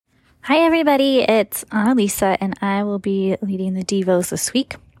Hi, everybody. It's Annalisa, and I will be leading the Devos this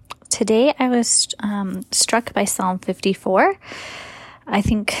week. Today, I was struck by Psalm 54. I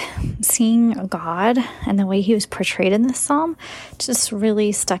think seeing God and the way he was portrayed in this psalm just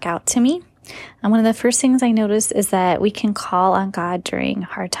really stuck out to me. And one of the first things I noticed is that we can call on God during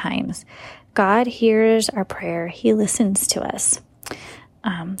hard times. God hears our prayer. He listens to us.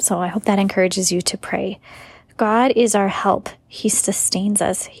 So I hope that encourages you to pray. God is our help. He sustains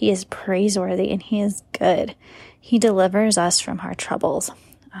us. He is praiseworthy and he is good. He delivers us from our troubles.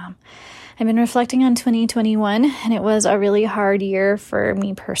 I've been reflecting on 2021, and it was a really hard year for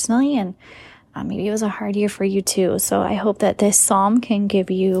me personally, and maybe it was a hard year for you too. So I hope that this psalm can give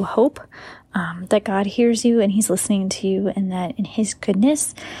you hope, that God hears you and he's listening to you, and that in his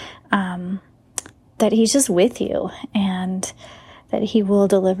goodness, that he's just with you and that he will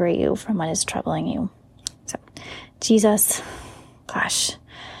deliver you from what is troubling you. So, Jesus, gosh,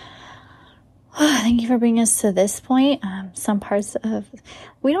 thank you for bringing us to this point. Some parts of,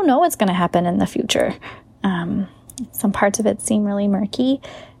 we don't know what's going to happen in the future. Some parts of it seem really murky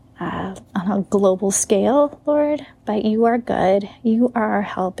on a global scale, Lord, but you are good. You are our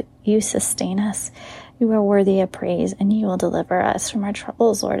help. You sustain us. You are worthy of praise, and you will deliver us from our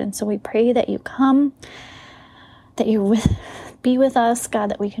troubles, Lord. And so we pray that you come, that you be with us, God,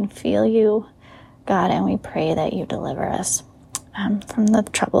 that we can feel you, God, and we pray that you deliver us from the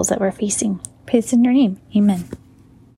troubles that we're facing. Praise in your name. Amen.